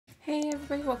Hey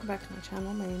everybody, welcome back to my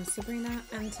channel. My name is Sabrina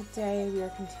and today we are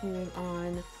continuing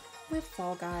on with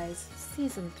Fall Guys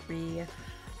Season 3.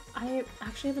 I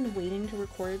actually have been waiting to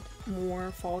record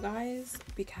more Fall Guys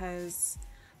because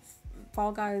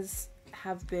Fall Guys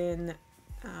have been,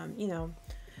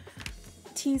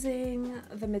 teasing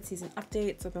the mid-season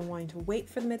update, so I've been wanting to wait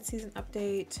for the mid-season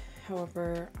update.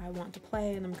 However, I want to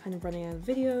play and I'm kind of running out of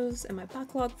videos in my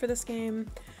backlog for this game.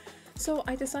 So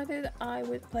I decided I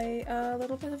would play a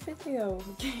little bit of video,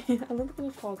 a little bit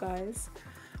of Fall Guys.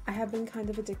 I have been kind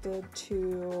of addicted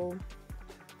to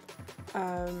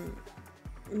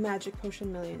Magic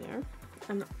Potion Millionaire,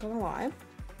 I'm not gonna lie.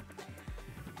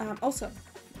 Also,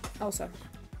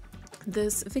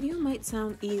 this video might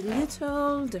sound a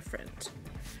little different,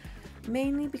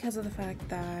 mainly because of the fact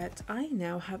that I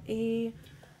now have a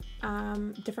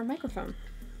different microphone.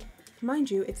 Mind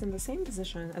you, it's in the same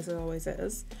position as it always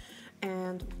is.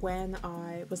 And when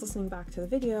I was listening back to the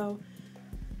video,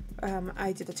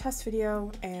 I did a test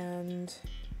video and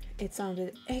it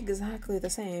sounded exactly the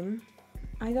same.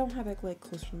 I don't have it like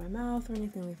close to my mouth or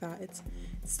anything like that. It's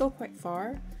still quite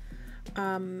far.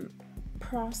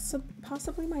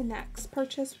 Possibly my next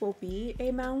purchase will be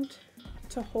a mount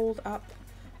to hold up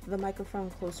the microphone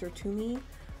closer to me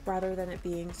rather than it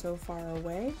being so far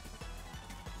away.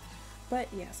 But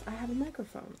yes, I have a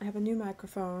microphone. I have a new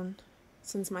microphone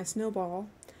since my snowball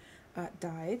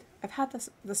died. I've had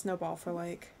the snowball for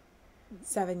like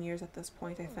 7 years at this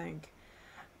point, I think.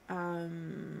 Or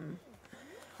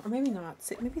maybe not,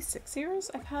 maybe 6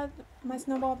 years I've had my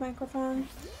snowball microphone,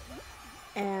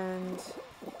 and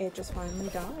it just finally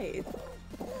died,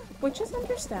 which is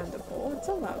understandable. It's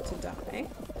allowed to die.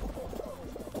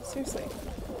 Seriously,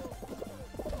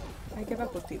 I give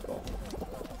up with people.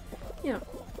 You know,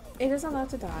 it is allowed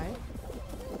to die.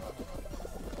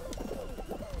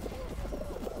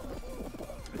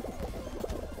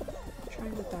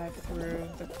 Trying to dive through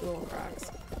the little cracks.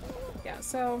 Yeah,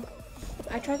 so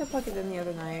I tried to plug it in the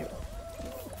other night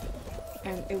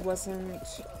and it was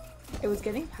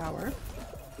getting power.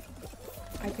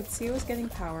 I could see it was getting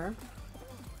power,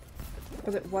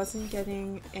 but it wasn't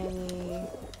getting any,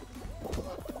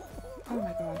 oh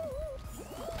my god.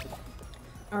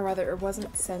 Or rather, it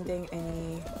wasn't sending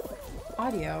any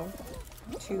audio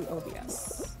to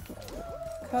OBS.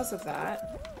 Because of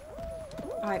that,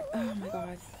 oh my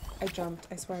god, I jumped.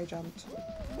 I swear I jumped.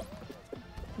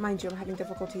 Mind you, I'm having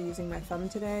difficulty using my thumb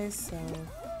today, so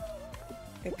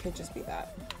it could just be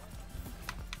that.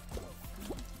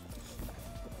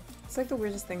 It's like the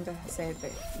weirdest thing to say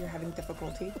that you're having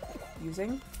difficulty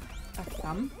using a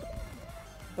thumb.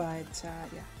 But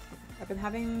yeah, I've been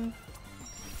having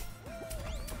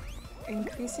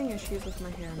increasing issues with my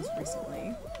hands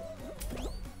recently.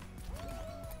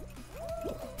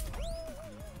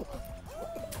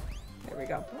 There we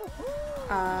go.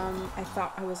 I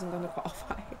thought I wasn't going to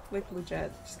qualify with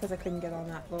legit just because I couldn't get on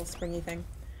that little springy thing.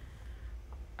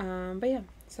 But yeah,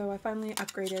 so I finally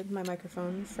upgraded my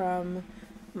microphone from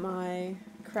my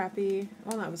crappy,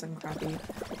 well, that wasn't crappy,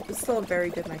 it's still a very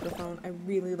good microphone. I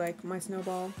really like my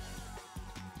snowball.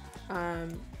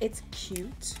 It's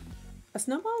cute. A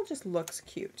snowball just looks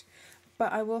cute,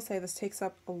 but I will say this takes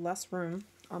up less room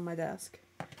on my desk.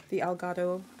 The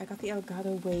Elgato, I got the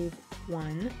Elgato Wave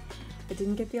 1. I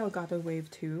didn't get the Elgato Wave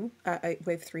 2,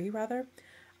 Wave 3 rather.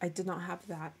 I did not have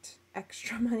that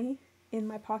extra money in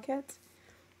my pocket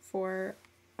for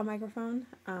a microphone.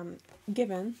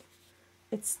 Given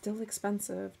it's still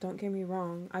expensive, don't get me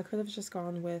wrong. I could have just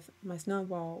gone with my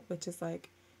snowball, which is like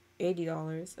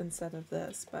 $80 instead of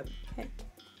this, but hey.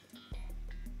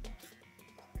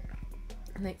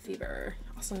 Night fever,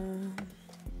 awesome.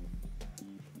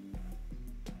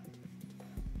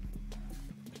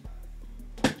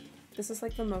 This is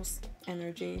like the most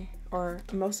energy or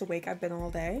most awake I've been all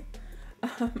day.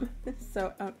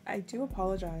 So I do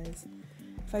apologize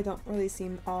if I don't really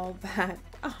seem all that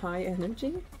high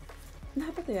energy.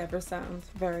 Not that they ever sound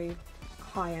very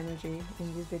high energy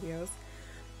in these videos,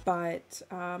 but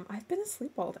I've been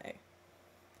asleep all day.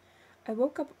 I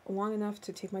woke up long enough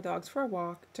to take my dogs for a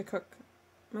walk, to cook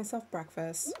myself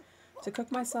breakfast, to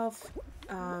cook myself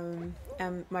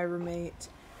and my roommate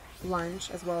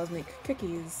lunch, as well as make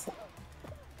cookies,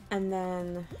 and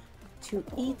then to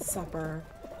eat supper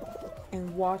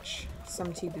and watch some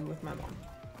TV with my mom.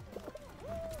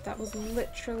 That was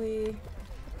literally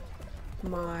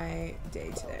my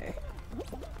day today,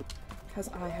 because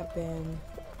I have been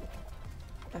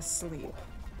asleep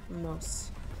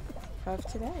most of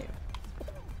today.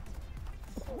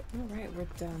 Alright, we're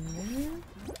done there.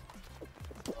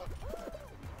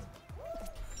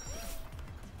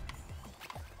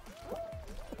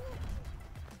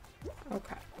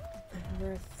 Okay.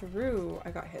 we're through.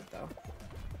 I got hit though.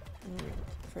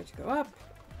 For it to go up,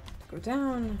 to go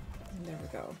down, and there we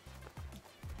go.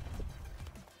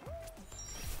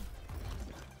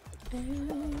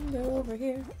 And over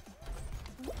here.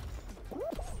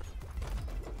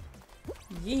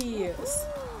 Yes.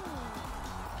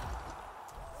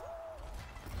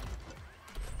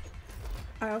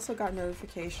 I also got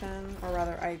notification, or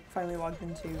rather I finally logged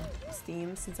into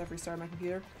Steam since I've restarted my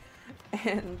computer,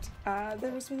 and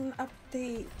there was an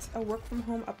update, a work from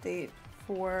home update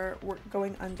for work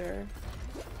going under,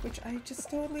 which I just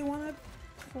totally want to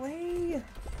play.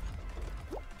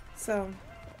 So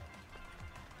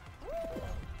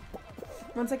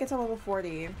once I get to level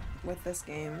 40 with this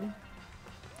game,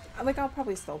 like I'll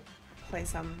probably still play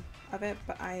some of it,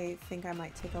 but I think I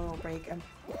might take a little break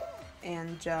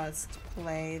and just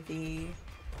play the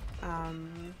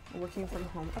working from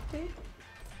home update.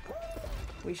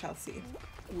 We shall see.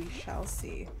 We shall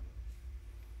see.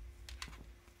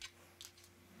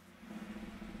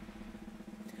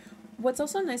 What's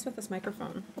also nice with this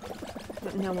microphone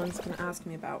that no one's going to ask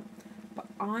me about, but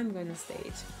I'm going to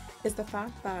state, is the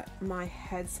fact that my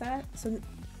headset, so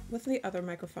with the other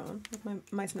microphone,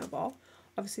 with my Snowball,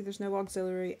 obviously there's no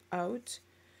auxiliary out,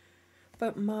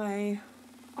 but my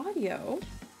audio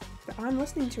that I'm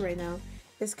listening to right now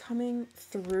is coming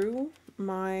through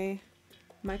my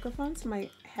microphone, so my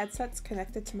headset's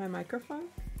connected to my microphone,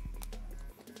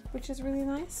 which is really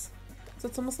nice. So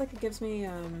it's almost like it gives me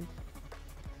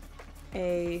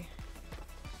a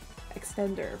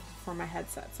extender for my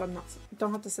headset, so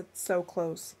don't have to sit so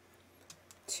close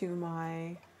to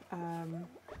my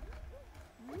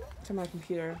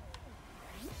computer.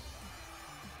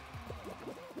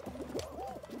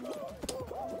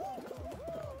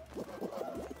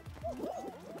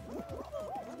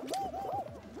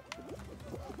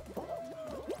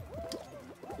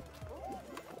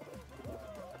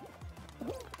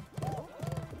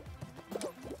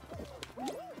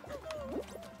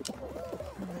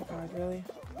 Really?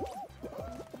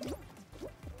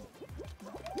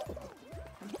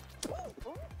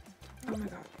 Oh my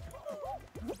god.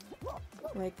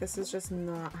 Like, this is just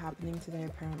not happening today,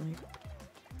 apparently.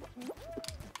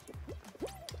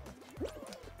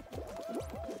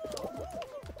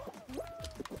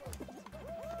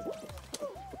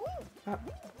 Up.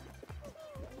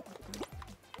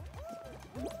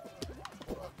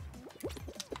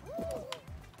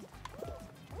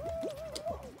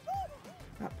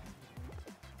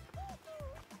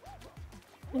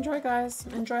 Enjoy, guys.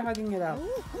 Enjoy hugging it out.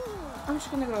 I'm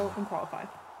just gonna go and qualify.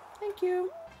 Thank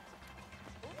you.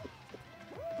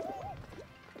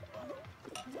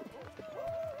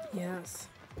 Yes.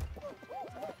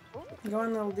 Go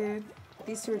on, little dude.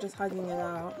 These two are just hugging it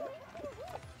out.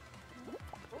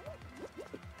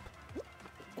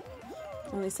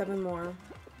 Only 7 more.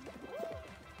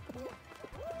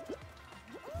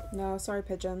 No, sorry,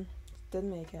 pigeon. Didn't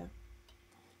make it.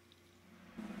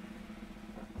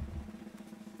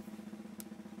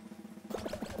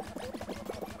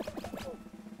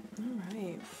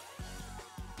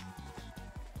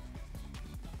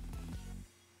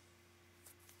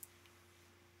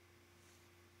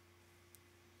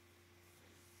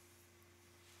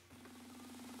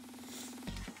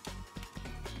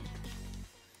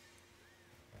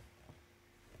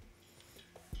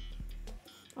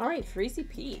 Alright, Freezy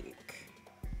Peak.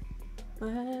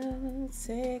 Let's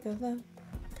take a look.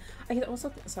 I can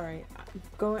also, sorry,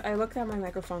 I looked at my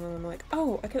microphone and I'm like,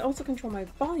 oh, I can also control my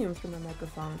volume through my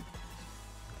microphone.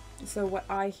 So what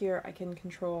I hear, I can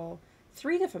control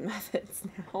 3 different methods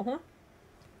now.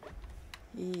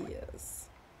 Yes.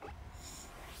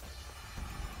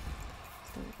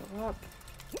 It's gonna go up.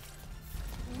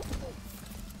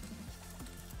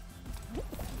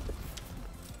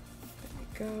 There we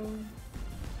go.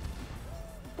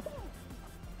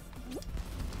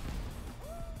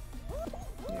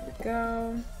 There we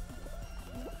go.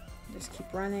 Just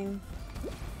keep running.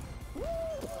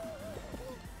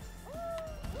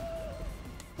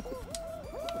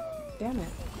 Damn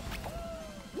it.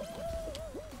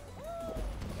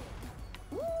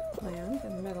 Land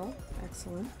in the middle.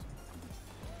 Excellent.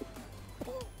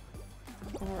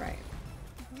 Alright.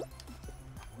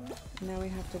 Now we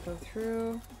have to go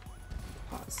through.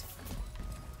 Pause.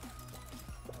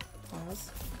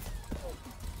 Pause.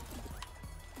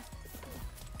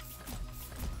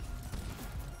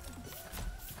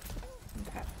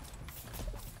 Okay.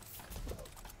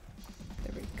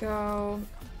 There we go.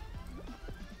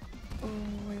 Oh, I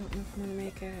don't know if I'm gonna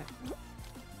make it.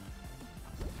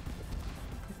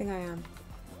 I think I am.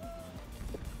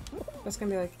 That's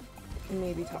gonna be like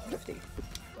maybe top 50.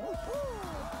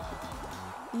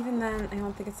 Even then, I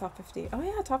don't think it's top 50. Oh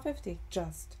yeah, top 50.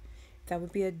 Just. That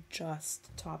would be a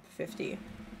just top 50.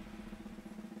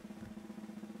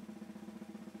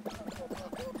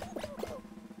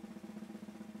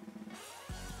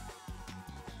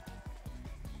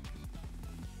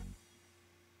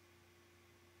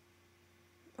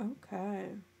 Okay.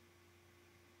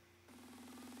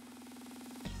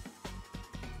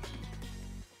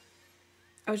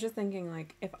 I was just thinking,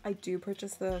 like, if I do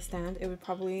purchase the stand, it would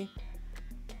probably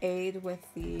aid with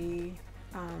the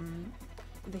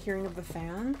hearing of the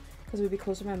fan, because it would be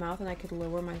close to my mouth and I could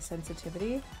lower my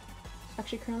sensitivity.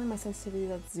 Actually, currently my sensitivity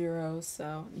is at 0,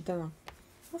 so don't know.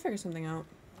 I'll figure something out.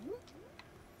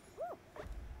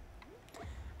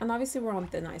 And obviously we're on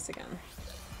thin ice again.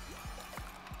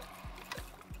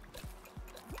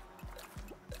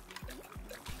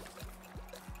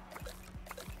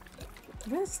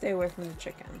 I'm gonna stay away from the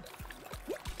chicken.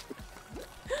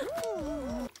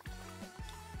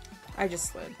 I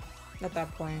just slid at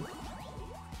that point.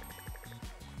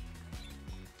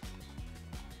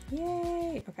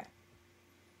 Yay! Okay.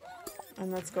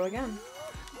 And let's go again.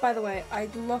 By the way, I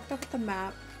looked up at the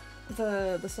map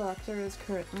the selector is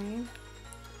currently,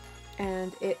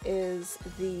 and it is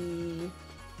the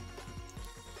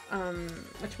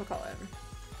whatchamacallit.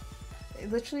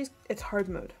 It's hard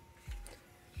mode.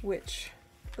 Which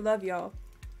I love y'all.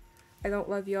 I don't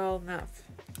love y'all enough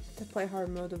to play hard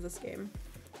mode of this game.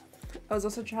 I was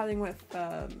also chatting with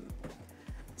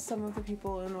some of the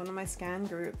people in one of my scan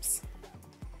groups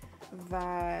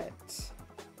that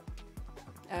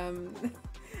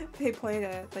they played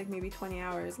it like maybe 20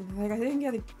 hours and they're like, I didn't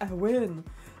get a win.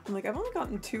 I'm like, I've only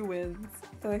gotten 2 wins.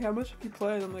 They're like, how much have you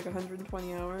played? I'm like,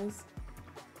 120 hours.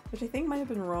 Which I think might have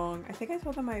been wrong. I think I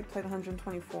told them I played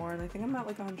 124 and I think I'm at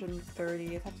like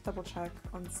 130. I'd have to double check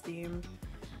on Steam.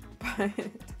 But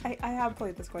I have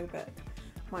played this quite a bit.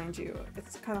 Mind you,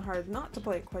 it's kind of hard not to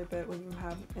play it quite a bit when you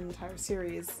have an entire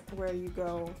series where you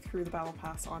go through the battle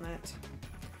pass on it.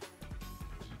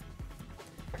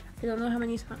 I don't know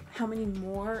how many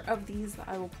more of these that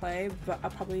I will play, but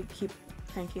I'll probably keep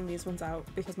cranking these ones out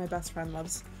because my best friend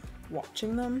loves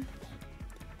watching them.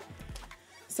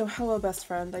 So hello best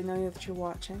friend, I know that you're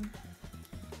watching.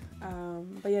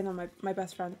 But yeah, no, my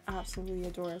best friend absolutely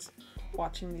adores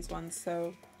watching these ones,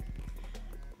 so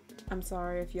I'm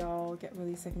sorry if y'all get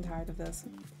really sick and tired of this.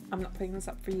 I'm not putting this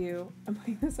up for you. I'm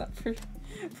putting this up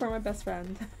for my best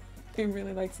friend who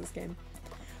really likes this game.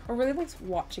 Or really likes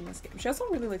watching this game. She also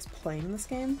really likes playing this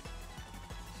game.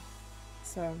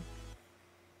 So.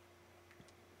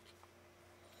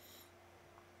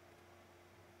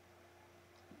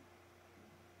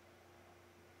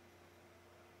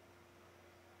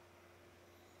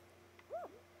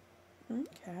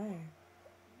 Okay.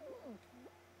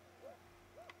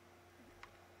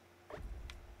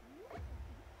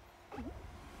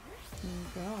 There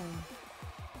we go.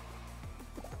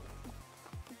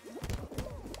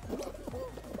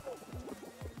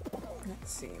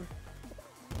 Let's see.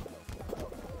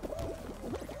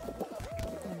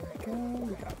 There we go,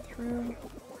 we got through.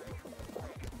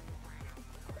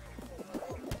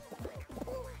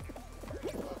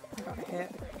 I got hit.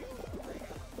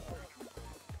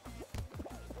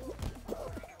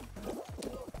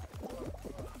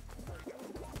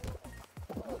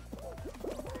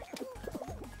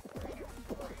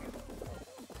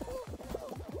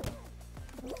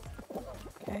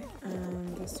 Okay,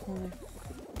 and this one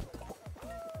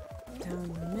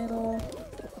down the middle.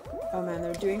 Oh man,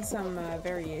 they're doing some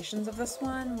variations of this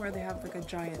one where they have like a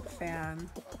giant fan.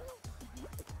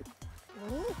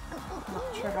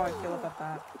 Not sure how I feel about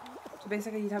that. So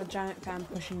basically you'd have a giant fan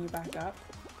pushing you back up.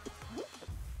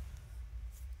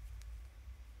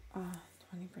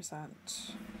 20%.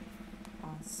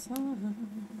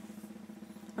 Awesome.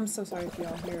 I'm so sorry if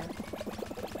y'all hear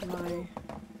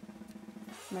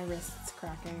my wrists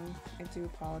cracking. I do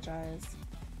apologize.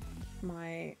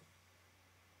 My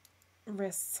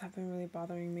wrists have been really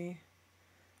bothering me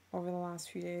over the last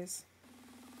few days.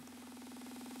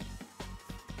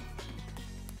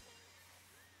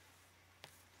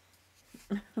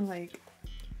 Like,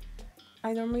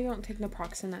 I normally don't take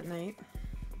naproxen at night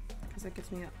because it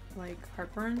gives me like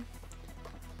heartburn,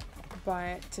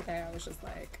 but today I was just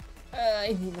like,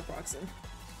 I need naproxen.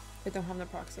 If I don't have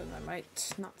naproxen, I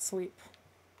might not sleep.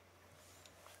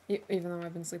 Even though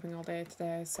I've been sleeping all day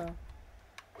today, so.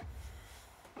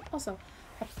 Also,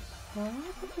 I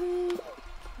probably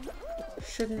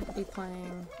shouldn't be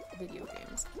playing video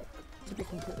games, to be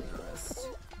completely honest.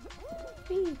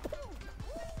 Whee!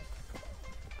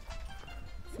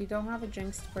 If you don't have a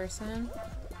jinxed person,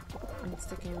 I'm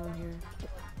sticking on here.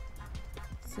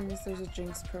 As soon as there's a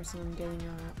jinxed person, I'm getting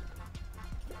out.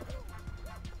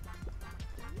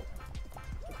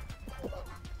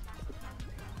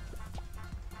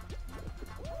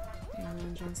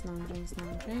 Non-jinx, non-jinx,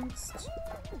 non-jinxed.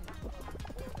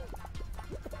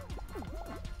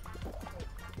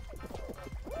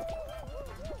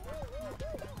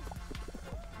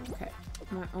 Okay,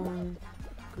 my own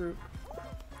group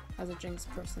has a jinx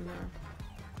person there.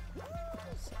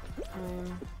 So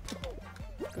I'm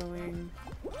going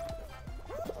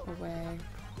away.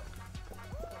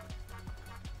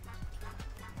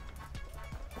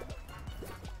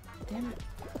 Damn it.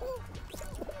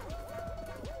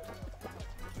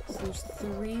 So there's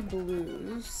 3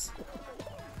 blues.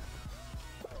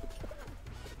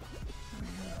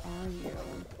 Where are you?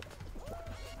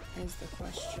 Is the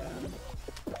question.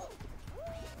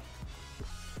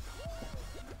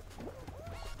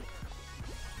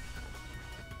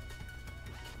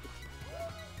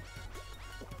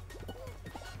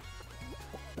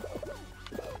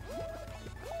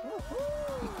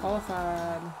 You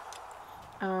qualified.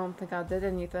 I don't think I did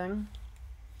anything.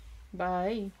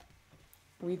 Bye.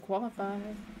 We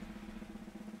qualified.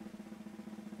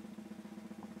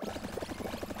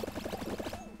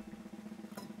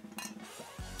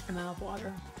 I'm out of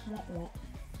water.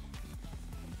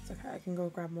 It's okay, I can go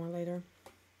grab more later.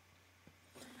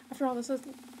 After all, this is...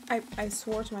 I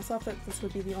swore to myself that this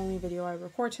would be the only video I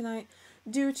record tonight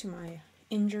due to my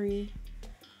injury.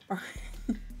 Or,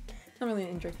 not really an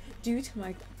injury. Due to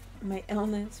my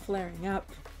illness flaring up.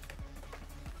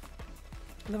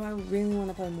 Though I really want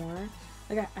to play more.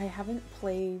 Like, I haven't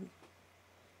played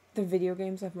the video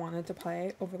games I've wanted to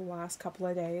play over the last couple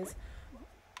of days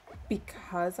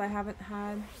because I haven't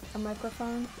had a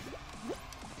microphone.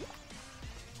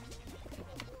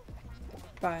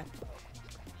 But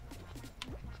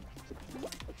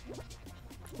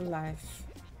life.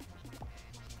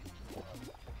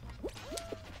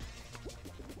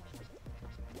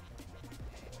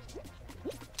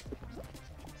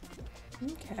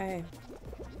 Okay.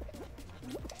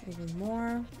 Even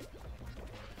more.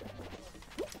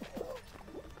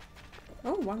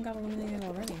 Oh, one got eliminated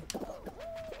already.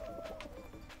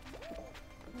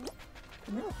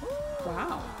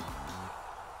 Wow.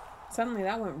 Suddenly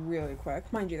that went really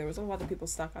quick. Mind you, there was a lot of people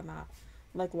stuck on that,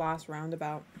 like, last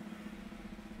roundabout.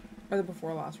 Or the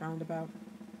before last roundabout.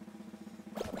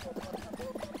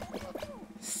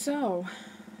 So,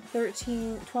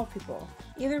 12 people.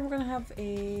 Either we're gonna have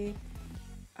a...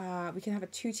 we can have a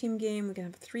 2-team game, we can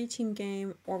have a 3-team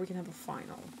game, or we can have a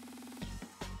final.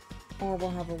 Or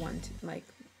we'll have a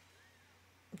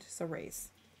just a race.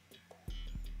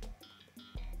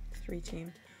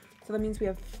 3-team. So that means we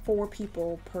have 4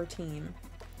 people per team.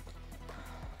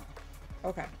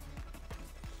 Okay.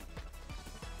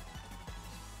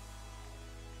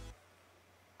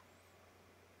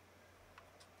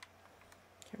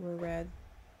 Okay, we're red.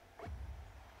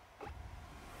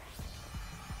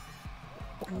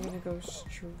 I'm gonna go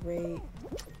straight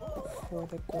for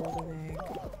the golden egg.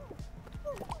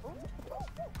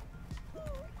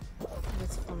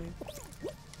 That's fine.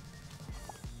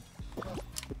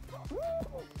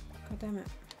 God damn it.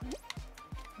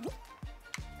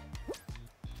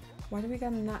 Why do we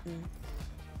got nothing?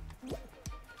 Okay,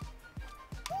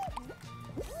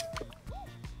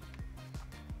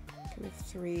 we have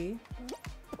 3.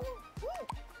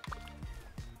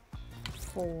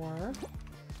 4.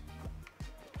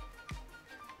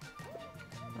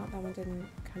 Oh, that one didn't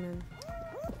come in.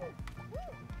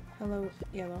 Hello,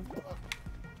 yellow.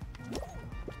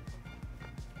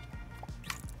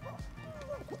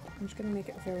 I'm just gonna make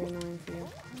it very annoying for you.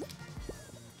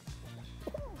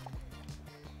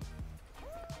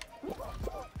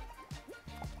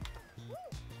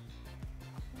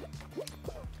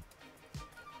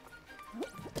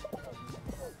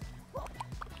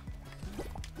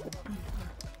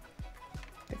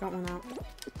 They got one out.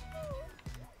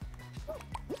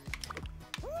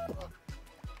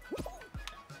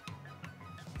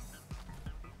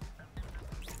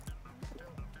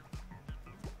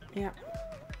 Yeah.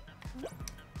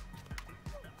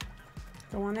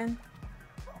 Go on in.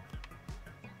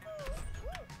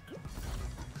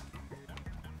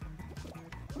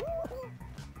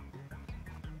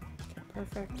 Okay,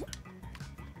 perfect.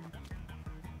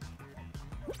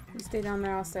 You stay down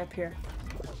there, I'll stay up here.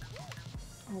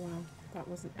 Oh wow, that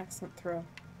was an excellent throw.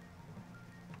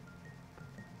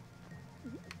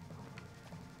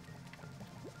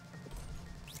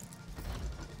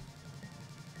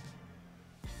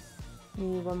 We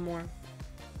need one more.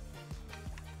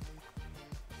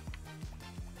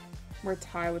 We're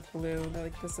tied with blue. They're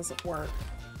like, this doesn't work.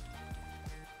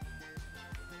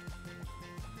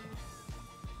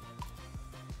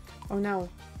 Oh no.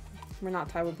 We're not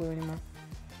tied with blue anymore.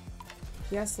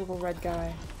 Yes, little red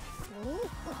guy.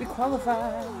 We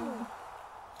qualified.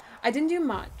 I didn't do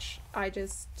much. I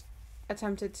just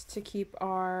attempted to keep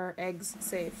our eggs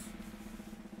safe.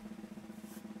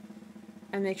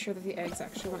 And make sure that the eggs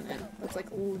actually went in. That's like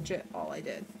legit all I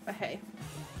did. But hey.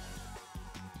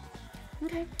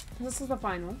 Okay, this is the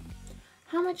final.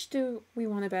 How much do we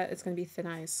want to bet it's going to be thin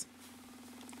ice?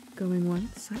 Going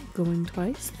once, going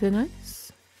twice, thin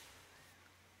ice.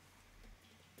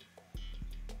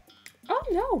 Oh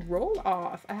no, roll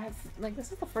off. I have, like,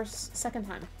 this is the second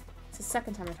time. It's the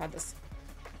second time I've had this.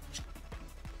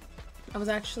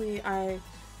 I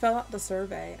fell out the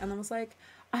survey and I was like,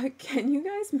 can you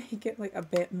guys make it like a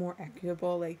bit more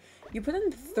equitable? Like, you put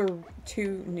in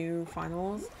 2 new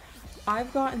finals.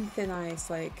 I've gotten thin ice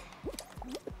like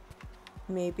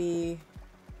maybe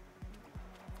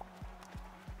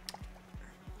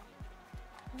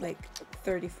like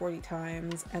 30-40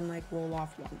 times and like roll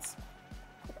off once.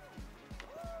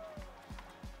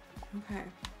 Okay.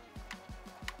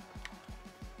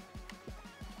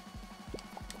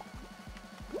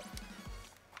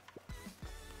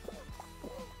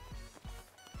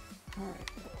 All right.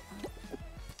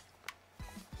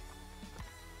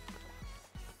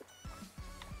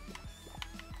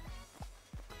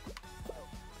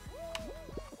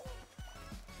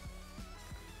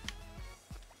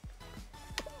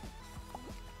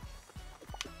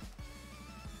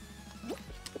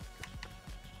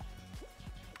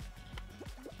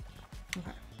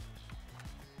 Okay.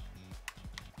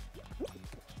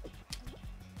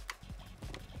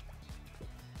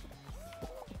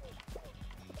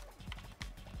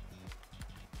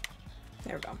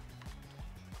 There we go.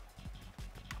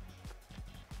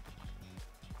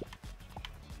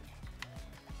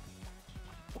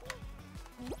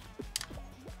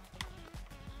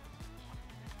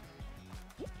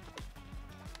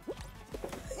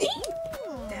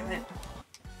 Damn it.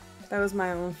 That was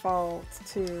my own fault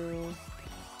too.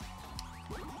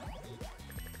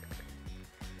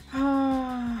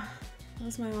 That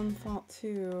was my own fault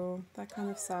too. That kind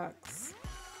of sucks.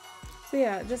 So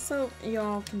yeah, just so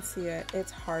y'all can see it,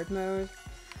 it's hard mode.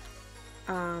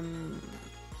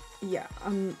 Yeah,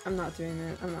 I'm not doing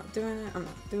it. I'm not doing it. I'm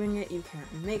not doing it. You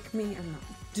can't make me. I'm not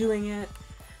doing it.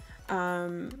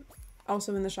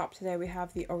 Also in the shop today we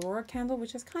have the Aurora candle,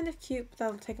 which is kind of cute, but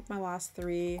that'll take up my last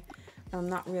 3. I'm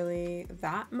not really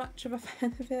that much of a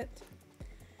fan of it.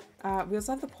 We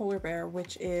also have the polar bear,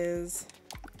 which is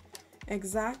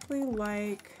exactly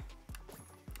like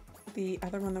the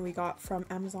other one that we got from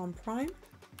Amazon Prime.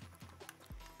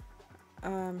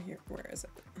 Here, where is it?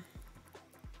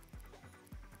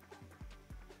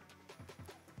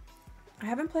 I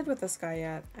haven't played with this guy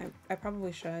yet. I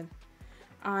probably should.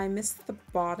 I missed the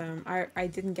bottom. I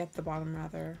didn't get the bottom,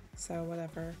 rather. So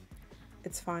whatever.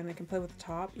 It's fine. I can play with the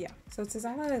top. Yeah. So it's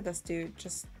exactly like this dude.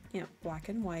 Just, you know, black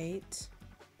and white.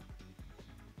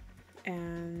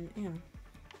 And, you know,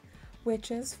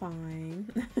 which is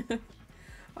fine.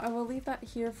 I will leave that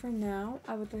here for now.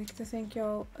 I would like to thank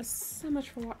y'all so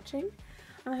much for watching.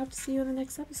 And I hope to see you in the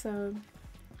next episode.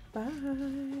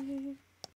 Bye.